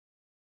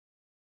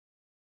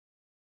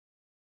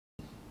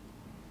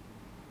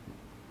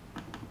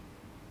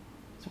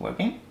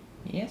working?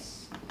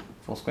 Yes.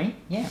 Full screen?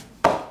 Yeah.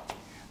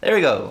 There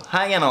we go.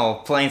 Hi again all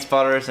plane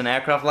spotters and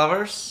aircraft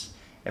lovers.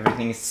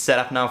 Everything is set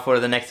up now for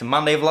the next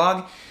Monday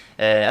vlog.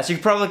 As you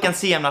probably can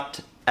see, I'm not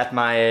at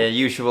my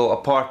usual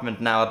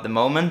apartment now at the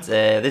moment.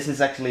 This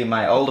is actually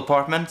my old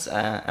apartment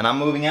and I'm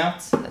moving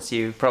out, as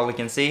you probably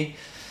can see.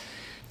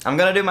 I'm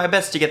gonna do my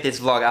best to get this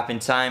vlog up in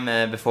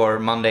time before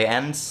Monday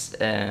ends.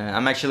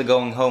 I'm actually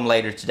going home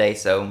later today,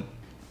 so...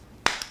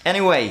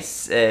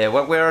 Anyways,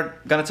 what we're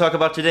gonna talk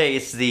about today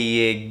is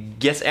the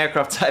Guess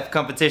Aircraft Type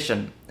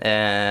competition.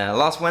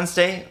 Last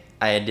Wednesday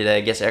I did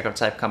a Guess Aircraft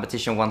Type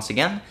competition once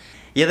again.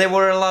 Yeah, there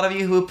were a lot of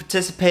you who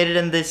participated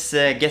in this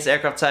Guess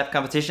Aircraft Type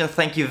competition.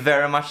 Thank you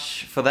very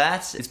much for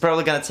that. It's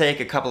probably gonna take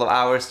a couple of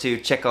hours to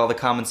check all the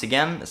comments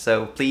again,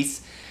 so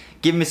please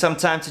give me some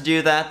time to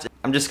do that.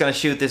 I'm just gonna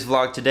shoot this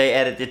vlog today,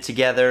 edit it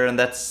together, and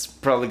that's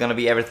probably gonna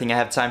be everything I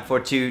have time for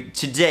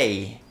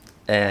today.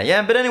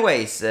 Yeah, but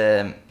anyways,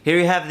 here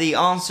you have the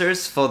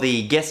answers for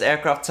the Guess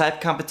Aircraft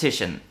Type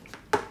competition.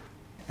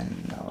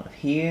 And out of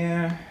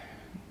here,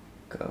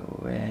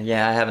 go,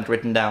 yeah, I haven't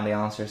written down the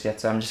answers yet,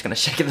 so I'm just gonna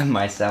check them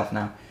myself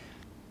now.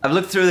 I've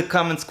looked through the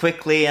comments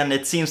quickly and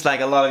it seems like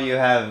a lot of you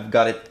have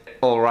got it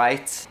all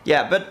right.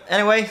 Yeah, but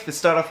anyway, we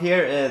start off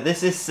here.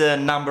 This is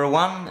number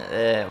one.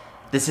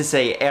 This is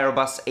a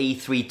Airbus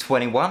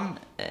A321.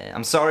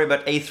 I'm sorry,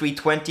 but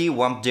A320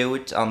 won't do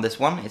it on this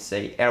one. It's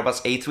a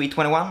Airbus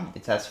A321.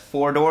 It has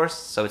 4 doors,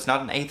 so it's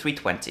not an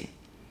A320.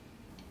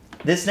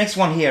 This next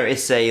one here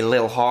is a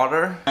little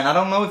harder, and I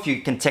don't know if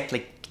you can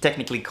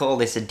technically call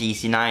this a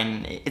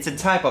DC-9. It's a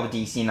type of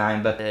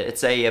DC-9, but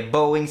it's a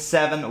Boeing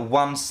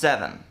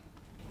 717.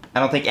 I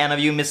don't think any of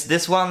you missed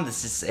this one.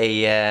 This is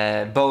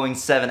a Boeing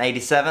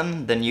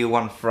 787, the new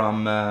one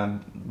from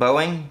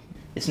Boeing.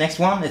 This next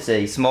one is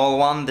a small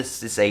one.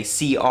 This is a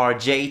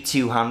CRJ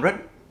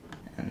 200.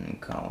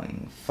 And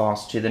going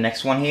fast to the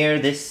next one here.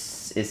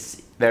 This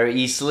is very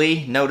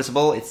easily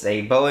noticeable. It's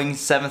a Boeing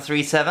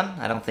 737.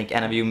 I don't think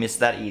any of you missed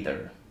that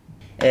either.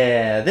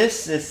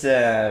 This is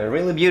a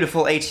really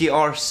beautiful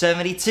HCR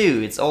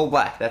 72. It's all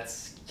black.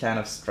 That's kind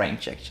of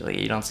strange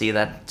actually. You don't see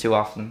that too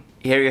often.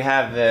 Here you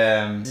have,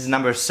 this is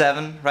number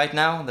 7 right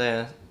now.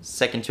 The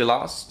second to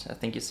last. I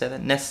think you said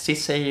it. Näst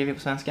sist säger vi på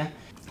svenska.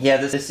 Yeah,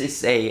 this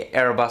is a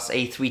Airbus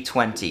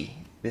A320.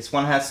 This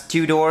one has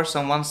 2 doors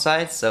on one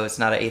side, so it's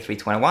not an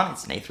A321,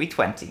 it's an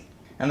A320.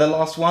 And the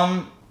last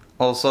one,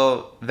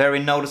 also very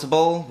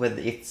noticeable, with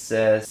its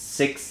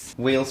 6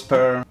 wheels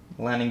per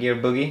landing gear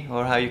bogie,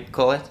 or how you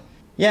call it.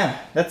 Yeah,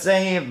 that's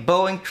a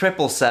Boeing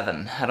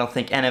 777. I don't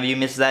think any of you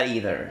missed that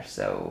either,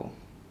 so...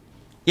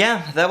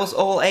 Yeah, that was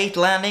all 8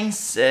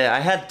 landings.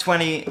 I had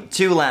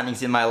 22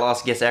 landings in my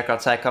last Guess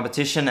Aircraft Type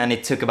competition and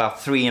it took about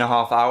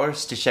 3.5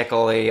 hours to check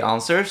all the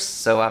answers,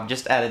 so I've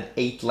just added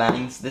 8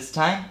 landings this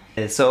time.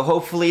 So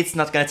hopefully it's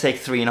not gonna take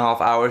 3.5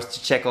 hours to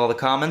check all the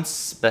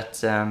comments,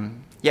 but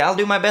yeah, I'll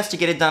do my best to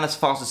get it done as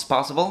fast as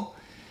possible.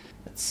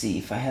 Let's see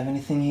if I have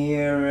anything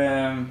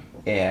here.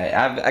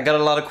 Yeah, I got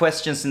a lot of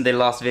questions in the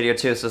last video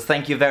too, so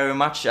thank you very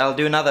much. I'll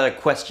do another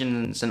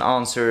questions and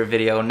answer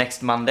video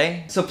next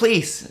Monday. So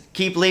please,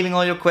 keep leaving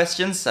all your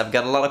questions. I've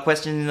got a lot of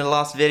questions in the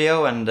last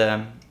video and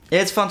yeah,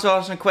 it's fun to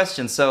answer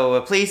questions,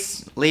 so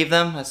please leave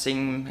them. I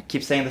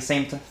keep saying the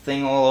same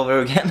thing all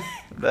over again.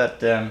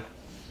 But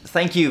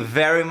thank you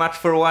very much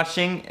for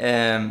watching.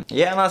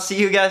 Yeah, and I'll see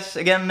you guys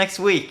again next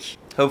week.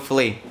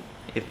 Hopefully,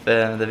 if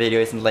the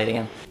video isn't late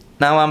again.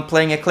 Now I'm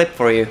playing a clip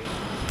for you.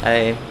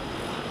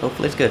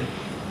 Hopefully it's good.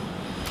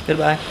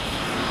 Goodbye.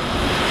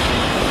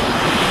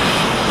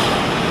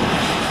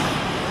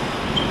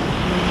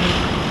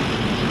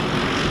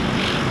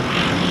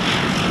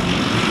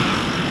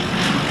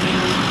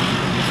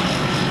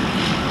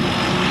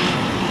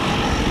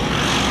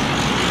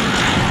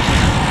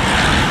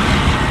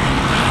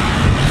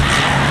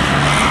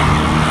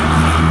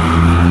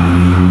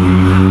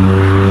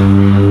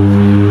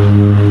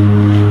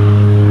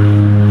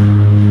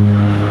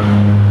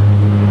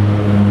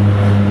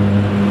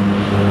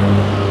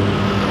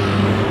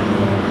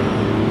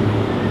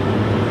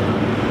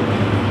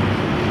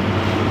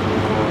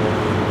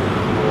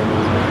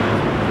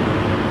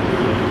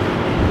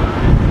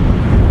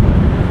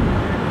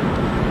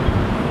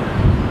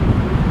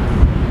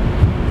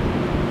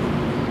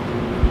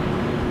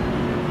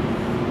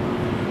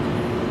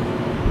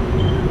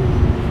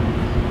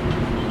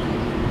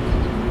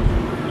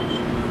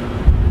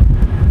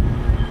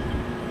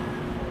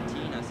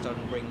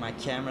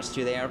 Cameras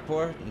to the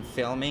airport and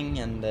filming,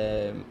 and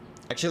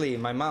actually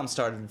my mom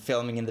started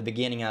filming in the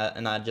beginning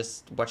and I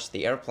just watched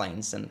the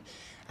airplanes, and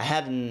I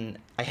had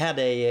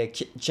a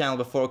channel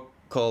before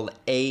called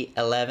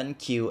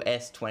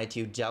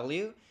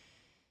A11QS22W.